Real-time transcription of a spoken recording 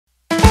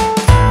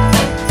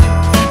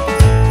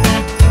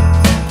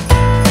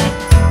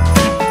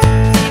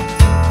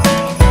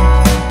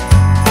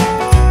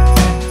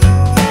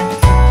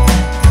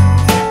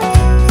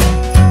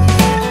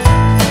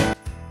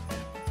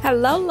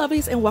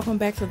lovelies, and welcome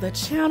back to the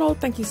channel.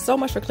 Thank you so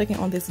much for clicking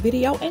on this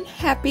video, and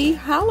happy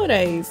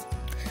holidays.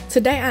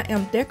 Today I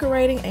am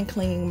decorating and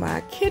cleaning my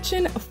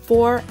kitchen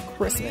for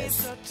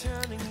Christmas.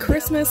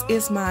 Christmas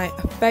is my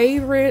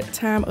favorite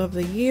time of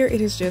the year. It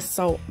is just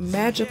so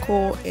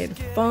magical and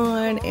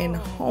fun and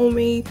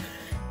homey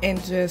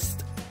and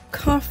just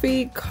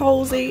comfy,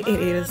 cozy. It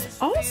is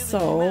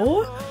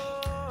also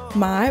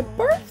my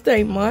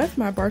birthday month.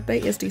 My birthday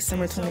is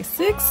December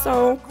 26th,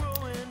 so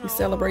we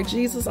celebrate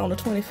Jesus on the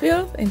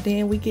 25th, and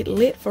then we get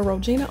lit for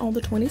Rogina on the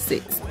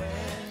 26th.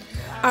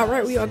 All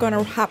right, we are going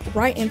to hop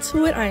right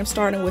into it. I am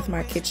starting with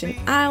my kitchen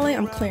island.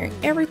 I'm clearing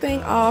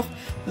everything off,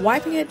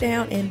 wiping it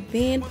down, and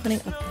then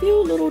putting a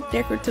few little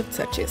decorative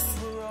touches.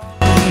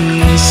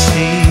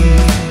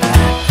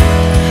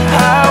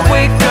 I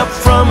wake up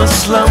from a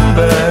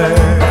slumber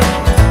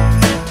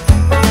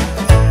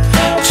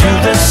to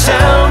the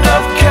sound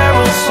of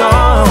carol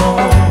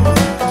songs.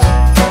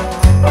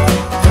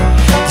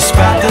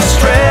 Despite the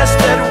stress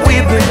that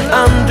we've been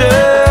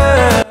under.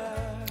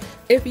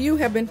 If you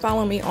have been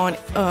following me on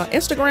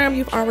Instagram,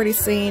 you've already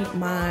seen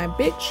my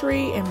big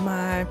tree and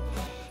my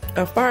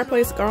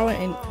fireplace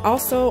garland, and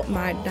also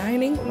my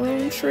dining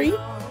room tree.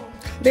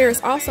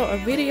 There's also a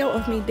video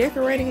of me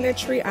decorating that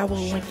tree. I will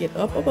link it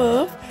up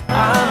above.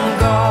 I'm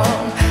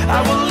gone.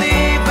 I will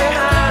leave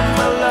behind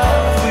my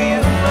love for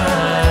you,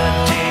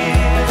 my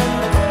dear.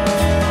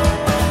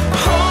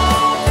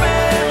 Hope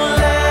and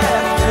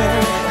laughter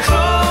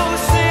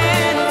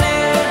closing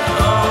in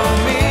on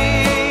me,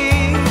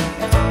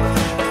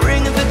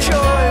 bringing the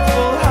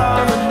joyful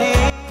harmony.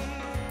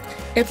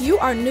 If you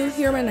are new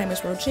here, my name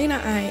is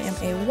Rogina. I am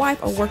a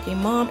wife, a working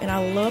mom, and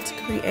I love to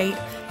create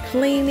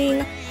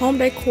cleaning, home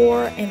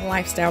decor, and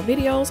lifestyle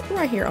videos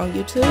right here on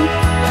YouTube.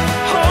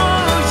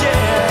 Oh,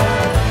 yeah.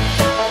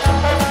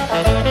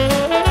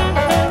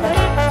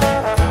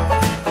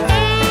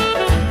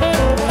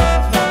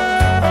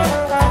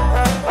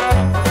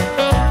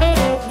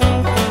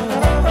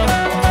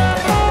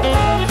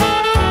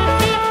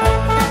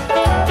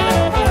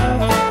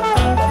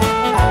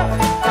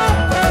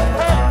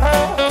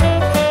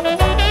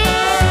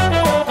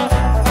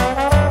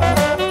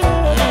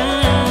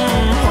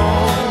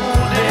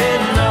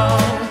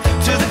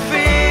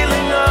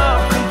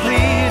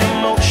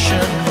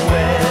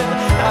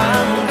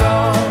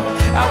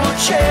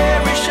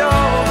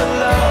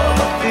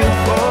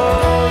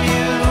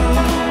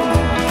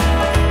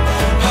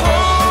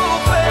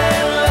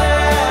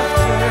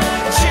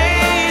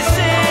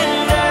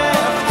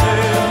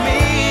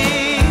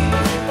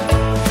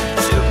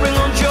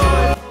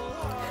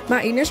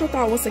 My initial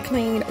thought was to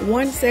clean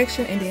one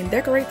section and then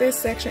decorate this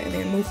section and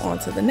then move on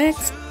to the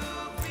next.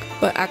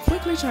 But I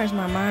quickly changed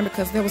my mind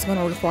because that was going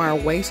to require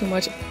way too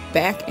much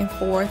back and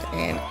forth,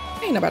 and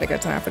ain't nobody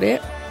got time for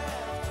that.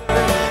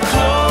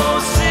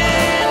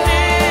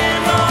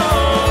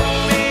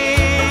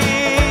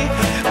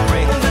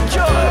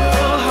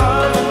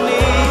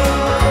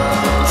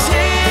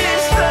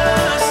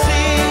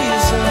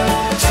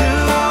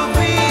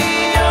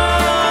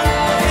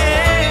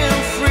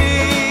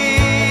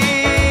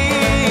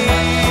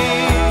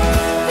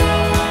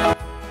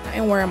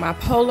 My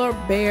polar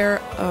bear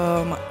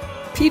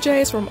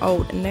PJs from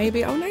Old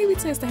Navy. Old Navy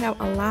tends to have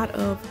a lot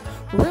of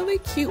really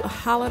cute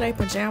holiday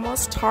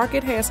pajamas.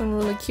 Target has some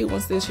really cute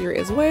ones this year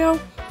as well.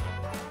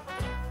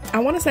 I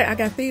want to say I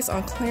got these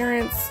on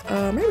clearance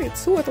maybe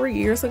 2 or 3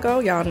 years ago.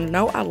 Y'all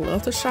know I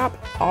love to shop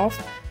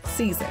off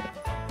season.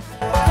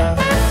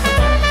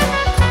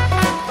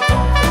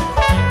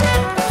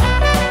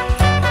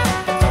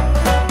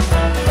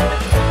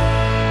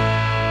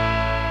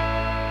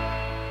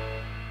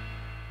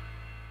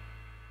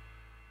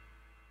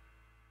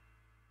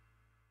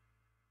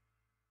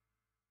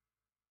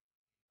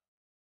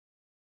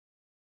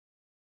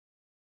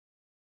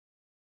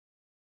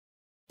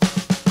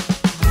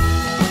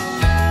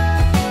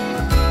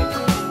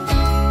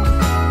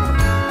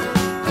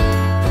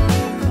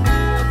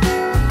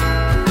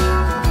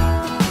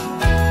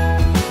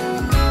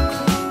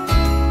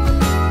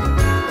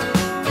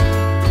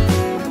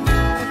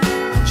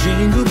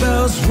 Jingle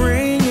bells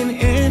ringing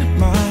in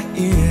my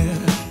ear.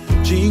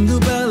 Jingle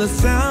bell, a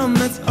sound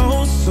that's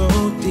oh so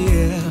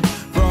dear.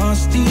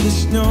 Frosty the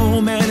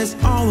snowman is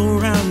all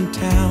around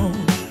town.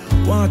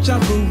 Watch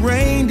out for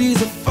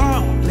reindeers are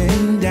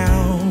falling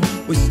down.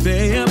 We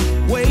stay up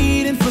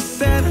waiting for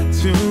Santa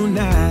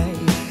tonight.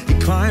 He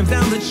climbs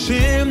down the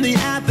chimney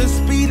at the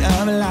speed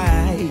of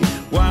light,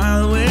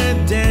 while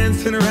we're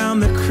dancing around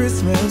the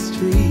Christmas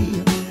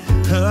tree,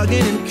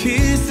 hugging and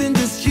kissing,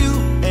 just you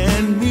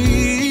and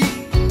me.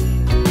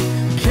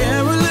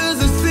 Carolers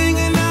are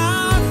singing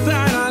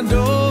outside our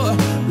door,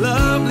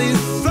 lovely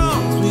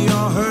songs we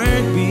all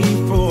heard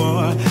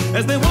before,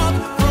 as they walk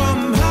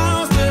from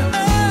house to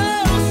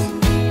house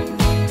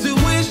to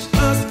wish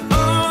us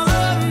all a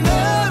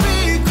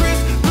Merry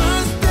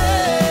Christmas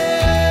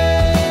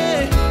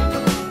Day.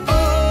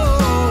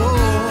 Oh,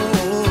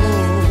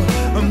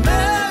 a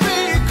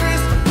Merry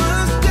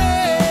Christmas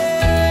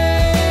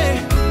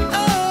Day.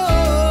 Oh,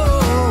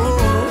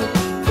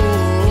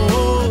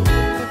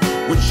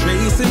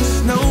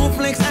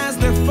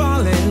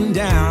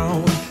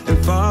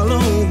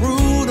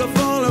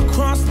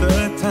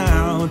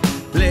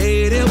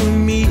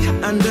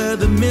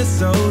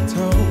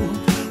 mistletoe,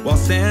 while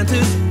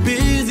Santa's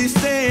busy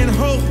saying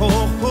ho, ho,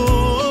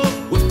 ho.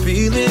 We're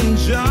feeling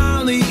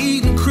jolly,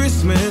 eating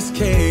Christmas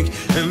cake,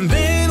 and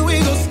then we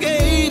go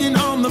skating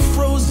on the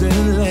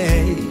frozen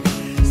lake,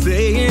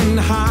 saying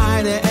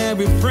hi to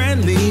every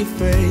friendly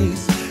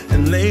face,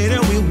 and later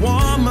we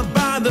warm up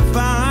by the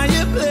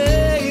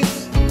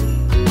fireplace.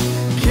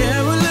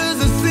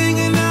 Carolers are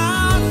singing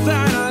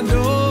outside our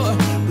door,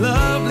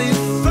 lovely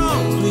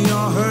songs we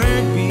all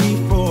heard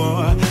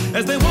before,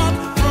 as they walk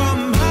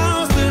from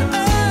house to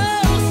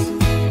house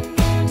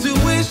to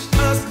wish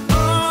us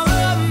all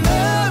a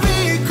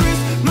Merry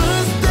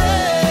Christmas Day.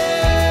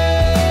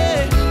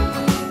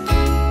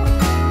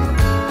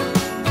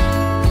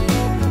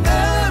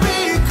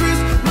 Merry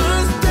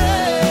Christmas Day.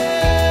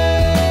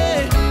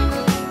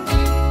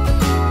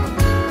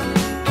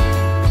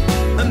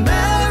 A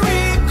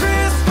Merry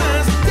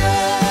Christmas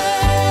Day.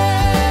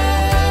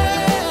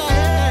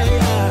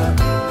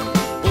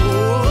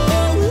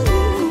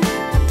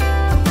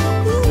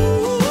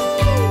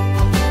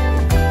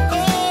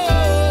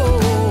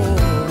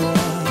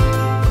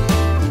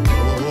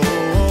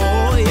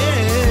 Oh,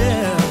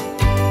 yeah.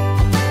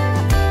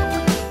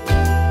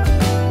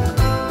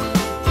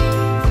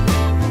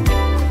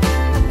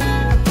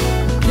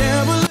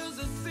 Carolers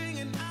are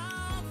singing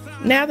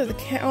outside. Now that the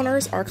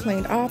counters are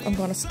cleaned off, I'm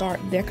going to start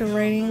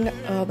decorating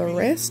the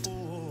rest.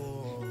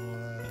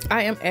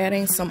 I am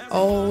adding some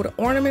old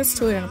ornaments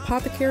to an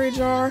apothecary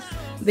jar.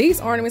 These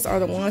ornaments are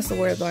the ones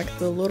where like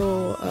the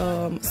little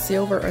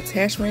silver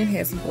attachment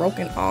has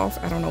broken off.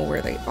 I don't know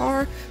where they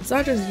are, so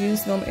I just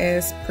use them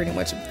as pretty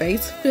much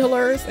vase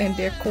fillers and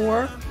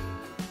decor.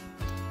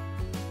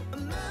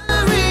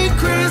 Merry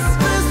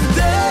Christmas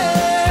Day.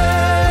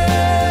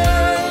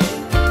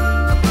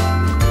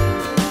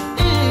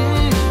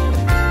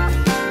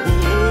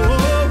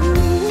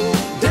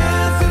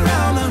 Dance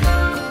around the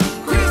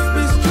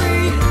Christmas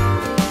tree,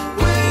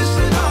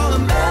 wishing all a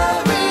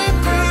Merry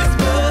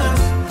Christmas.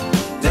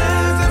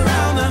 Dance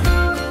around the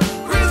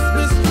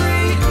Christmas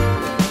tree,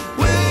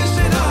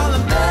 wishing all a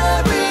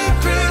Merry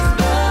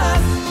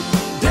Christmas.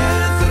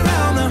 Dance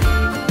around the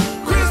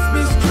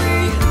Christmas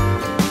tree,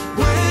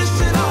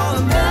 wishing all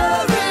a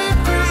Merry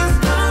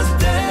Christmas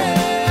Day.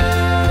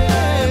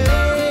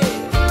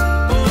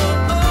 Oh,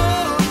 oh, oh,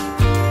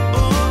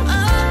 oh, oh,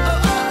 oh,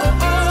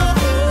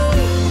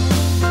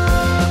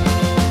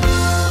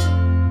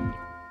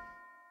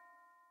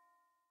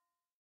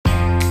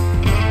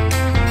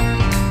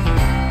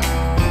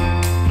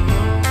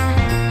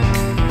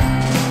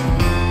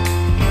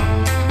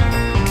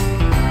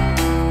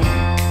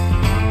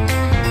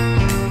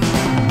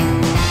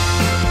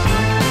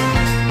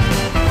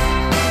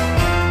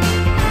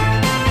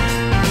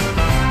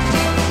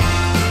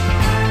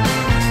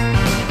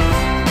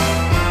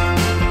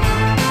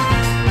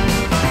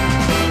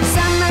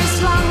 Summer's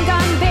long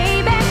gone,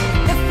 baby.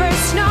 The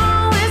first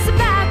snow is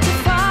about to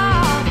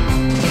fall.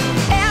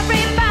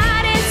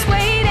 Everybody's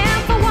waiting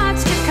for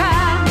what's to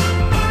come.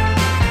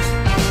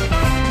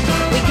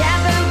 We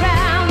gather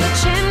round the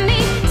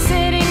chimney,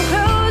 sitting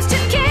close to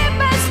keep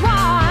us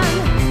warm.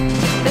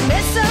 The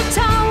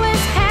mistletoe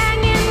is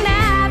hanging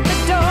at the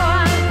door.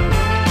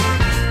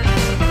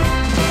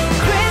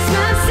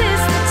 Christmas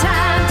is the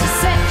time to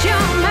set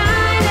your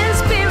mind and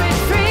spirit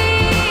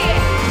free.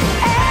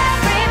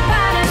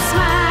 Everybody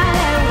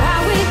smiling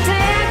while we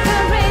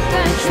decorate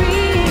the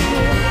tree.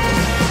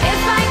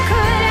 If I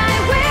could, I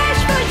wish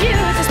for you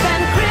to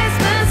spend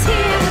Christmas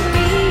here with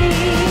me.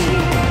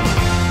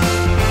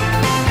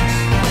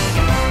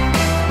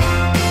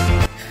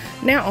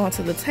 Now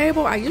onto the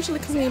table. I usually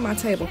clean my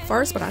table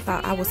first, but I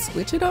thought I would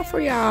switch it up for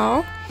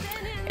y'all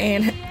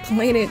and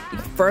clean it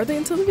further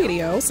into the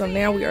video. So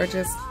now we are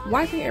just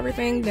wiping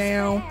everything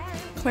down,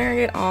 clearing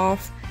it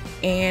off,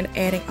 and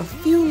adding a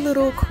few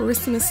little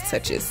Christmas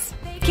touches.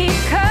 Keep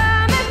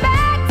coming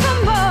back for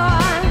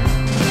more.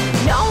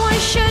 No one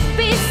should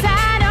be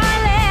sad or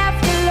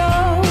left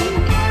alone.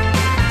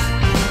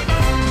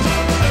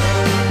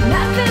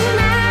 Nothing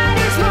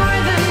matters more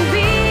than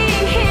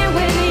being here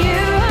with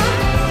you.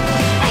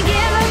 I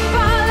give up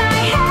all I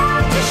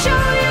have to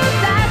show you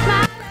that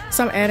my So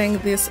I'm adding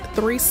this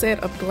 3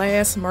 set of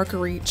glass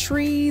Mercury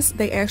trees.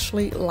 They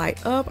actually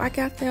light up. I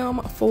got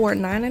them for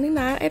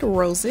 $9.99 at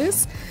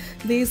Rose's.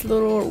 These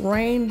little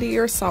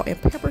reindeer salt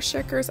and pepper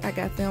shakers, I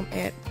got them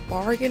at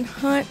Bargain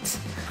Hunt.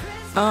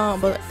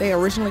 But they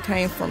originally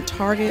came from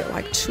Target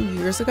like 2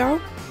 years ago.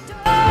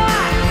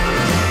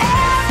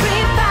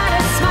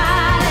 everybody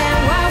smiling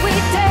while we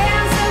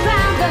dance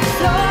around the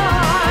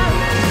floor.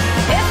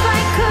 If I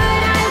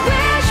could, I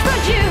wish for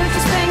you to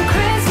spend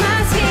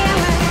Christmas here.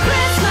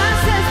 Christmas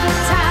is the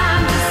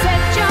time to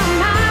set your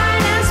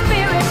mind and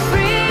spirit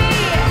free.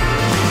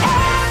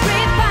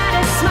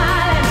 Everybody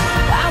smiling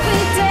while we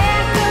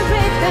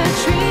decorate the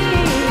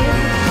tree.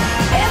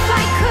 If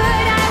I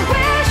could, I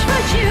wish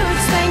for you to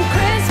spend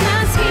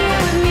Christmas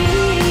here with me.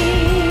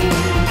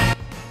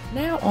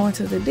 Now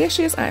onto the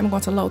dishes. I am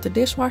going to load the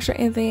dishwasher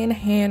and then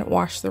hand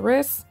wash the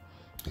rest.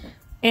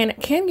 And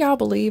can y'all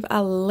believe I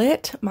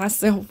let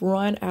myself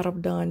run out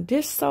of Dawn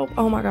dish soap?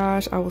 Oh my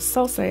gosh, I was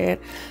so sad.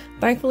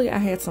 Thankfully, I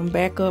had some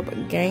backup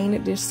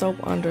Gain dish soap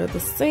under the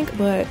sink,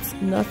 but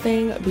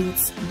nothing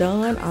beats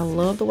Dawn. I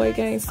love the way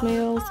Gain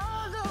smells,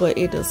 but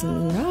it is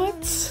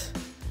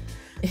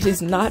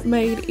not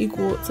made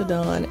equal to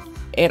Dawn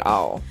at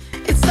all.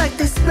 It's like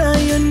they spell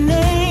your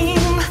name.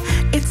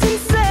 It's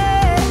insane.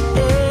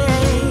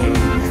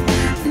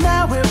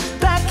 Now we're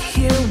back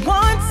here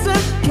once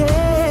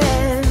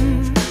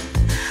again.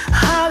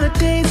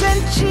 Holidays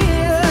and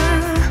cheer.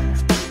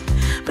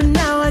 But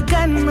now I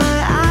got my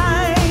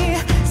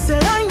eye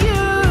set on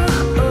you.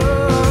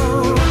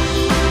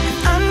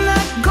 I'm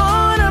not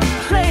gonna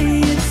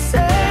play it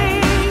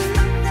safe.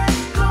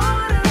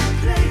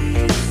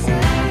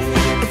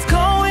 It's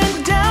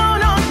going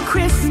down on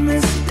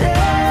Christmas Day.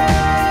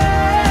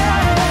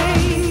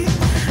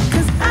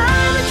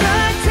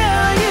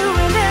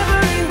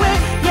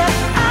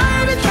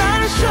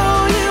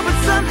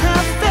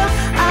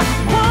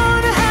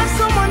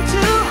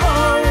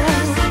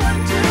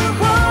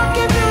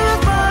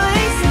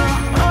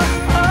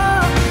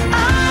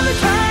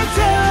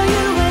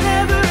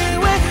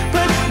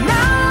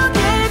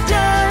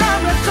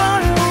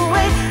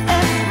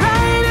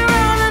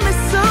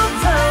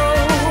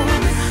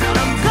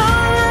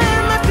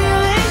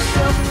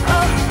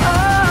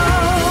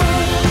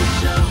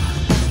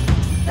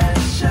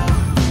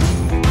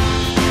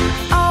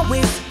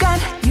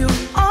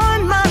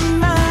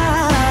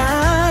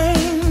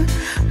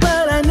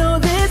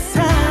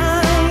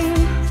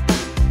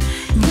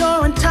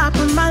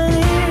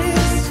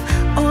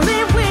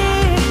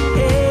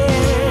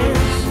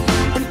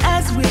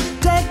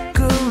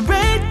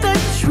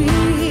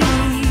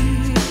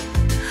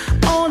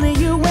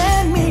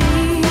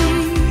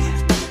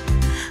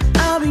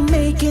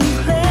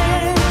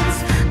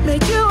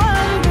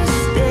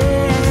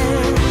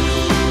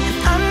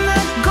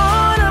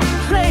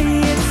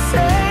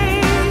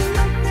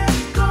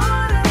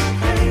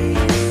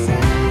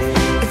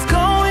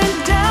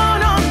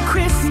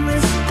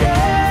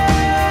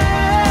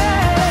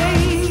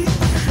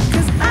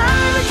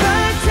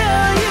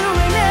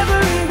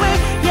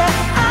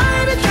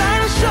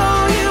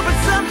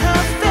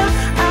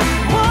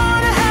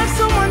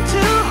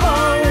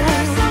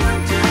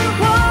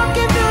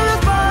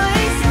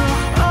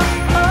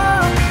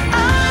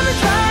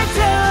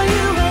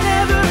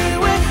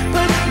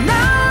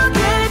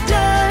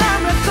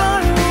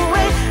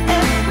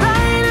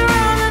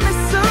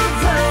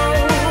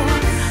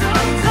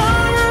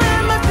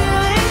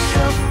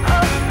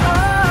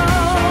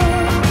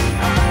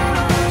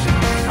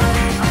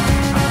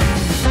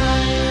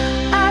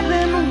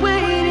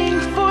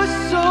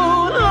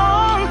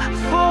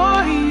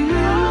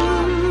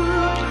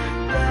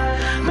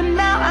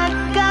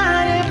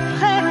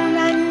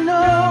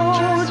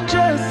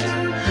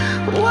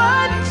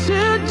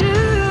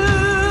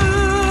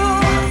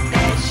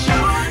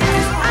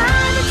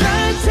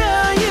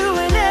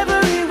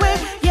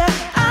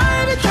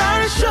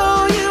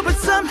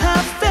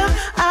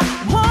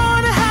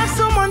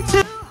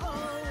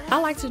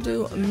 To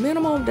do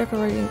minimum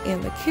decorating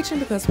in the kitchen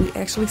because we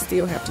actually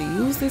still have to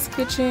use this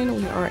kitchen.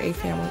 We are a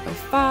family of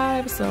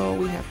 5, so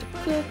we have to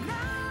cook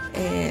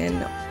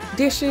and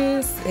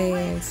dishes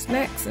and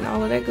snacks and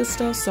all of that good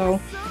stuff.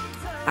 So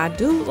I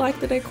do like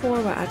the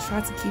decor, but I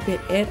try to keep it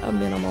at a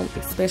minimum,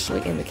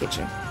 especially in the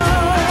kitchen.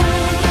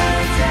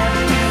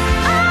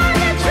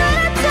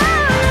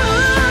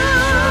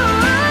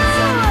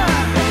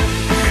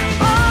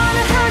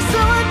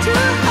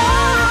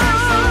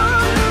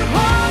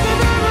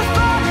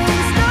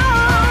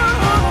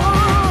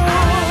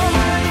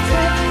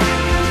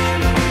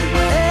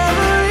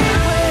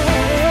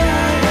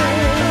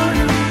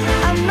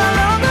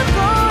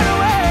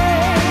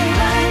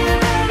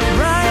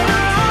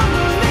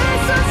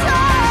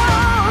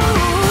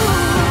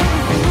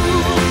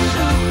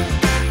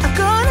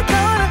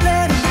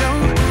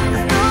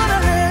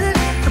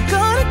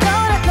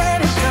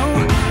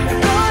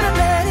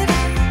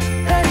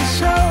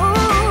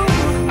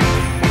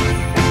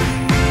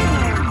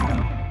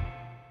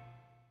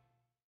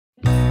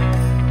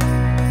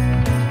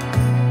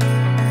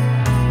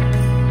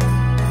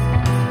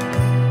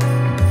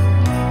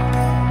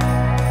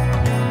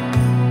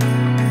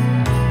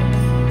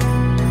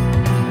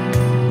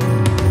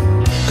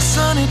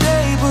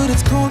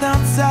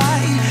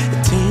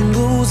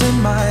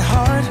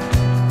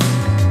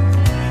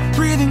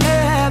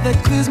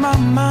 My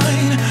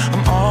mind,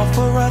 I'm all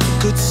for a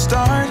good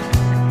start.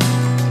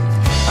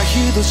 I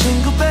hear those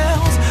jingle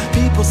bells,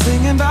 people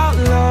singing about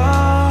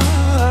love.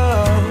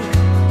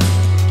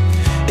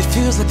 It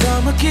feels like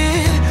I'm a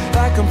kid,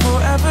 like I'm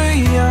forever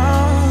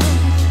young.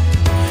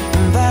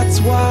 And that's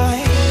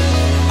why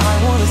I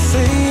wanna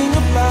sing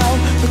about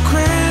the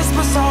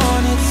Christmas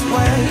on its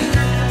way.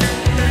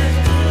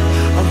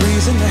 A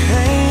reason to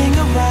hang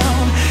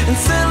around and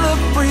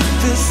celebrate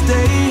this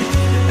day.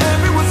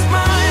 Everyone's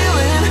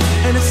smiling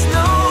and it's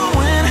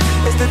snowing,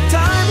 it's the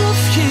time of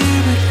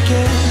year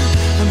again.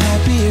 I'm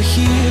happy you're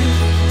here,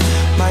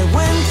 my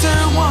winter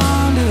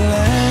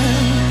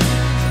wonderland.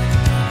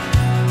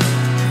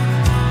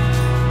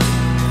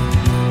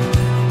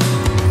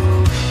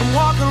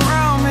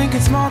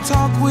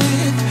 talk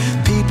with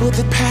people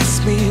that pass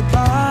me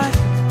by.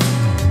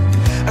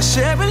 I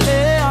share a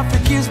laugh,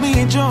 it gives me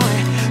joy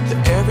that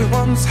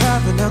everyone's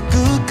having a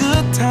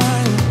good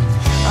time.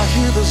 I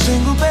hear those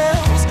jingle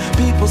bells,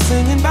 people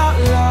singing about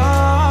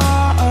love.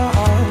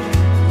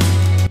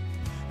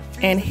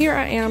 And here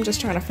I am just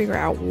trying to figure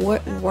out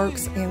what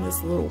works in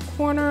this little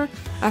corner.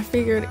 I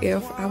figured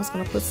if I was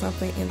going to put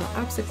something in the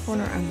opposite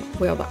corner,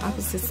 well, the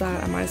opposite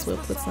side, I might as well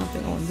put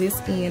something on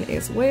this end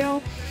as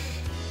well.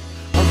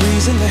 A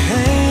reason to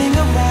hang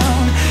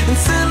around and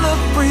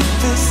celebrate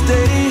this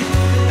day.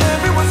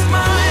 Everyone's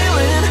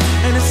smiling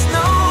and it's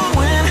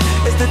snowing.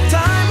 It's the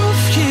time of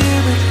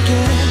year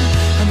again.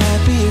 I'm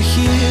happy you're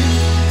here,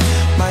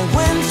 my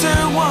winter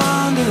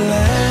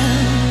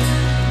wonderland.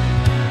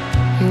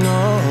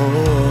 No,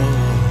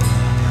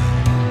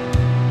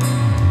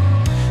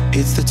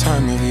 it's the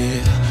time of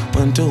year,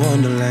 winter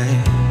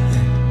wonderland.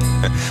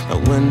 My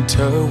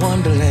winter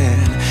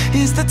wonderland.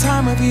 It's the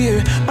time of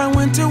year, my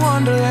winter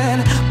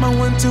wonderland, my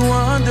winter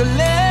wonderland.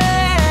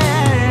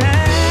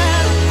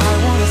 I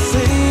wanna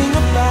sing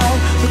about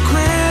the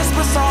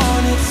Christmas on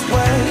its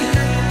way.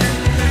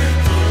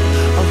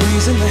 A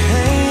reason to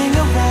hang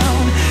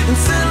around and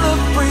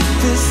celebrate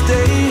this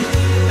day.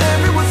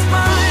 Everyone's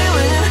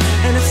smiling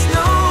and it's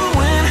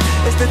snowing.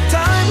 It's the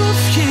time of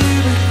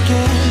year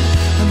again.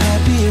 I'm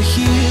happy you're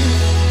here,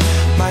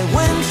 my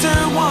winter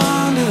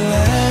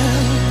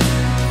wonderland.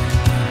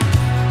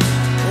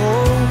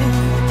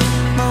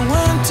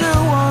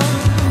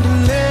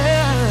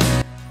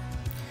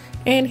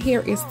 And here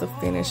is the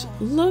finished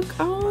look.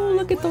 Oh,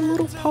 look at the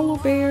little polar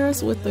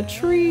bears with the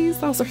trees.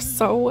 Those are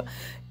so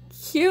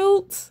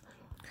cute.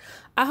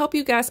 I hope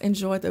you guys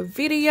enjoyed the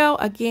video.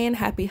 Again,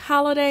 happy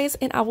holidays,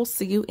 and I will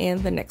see you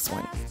in the next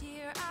one.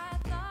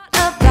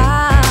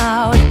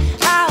 About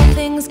how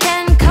things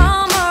can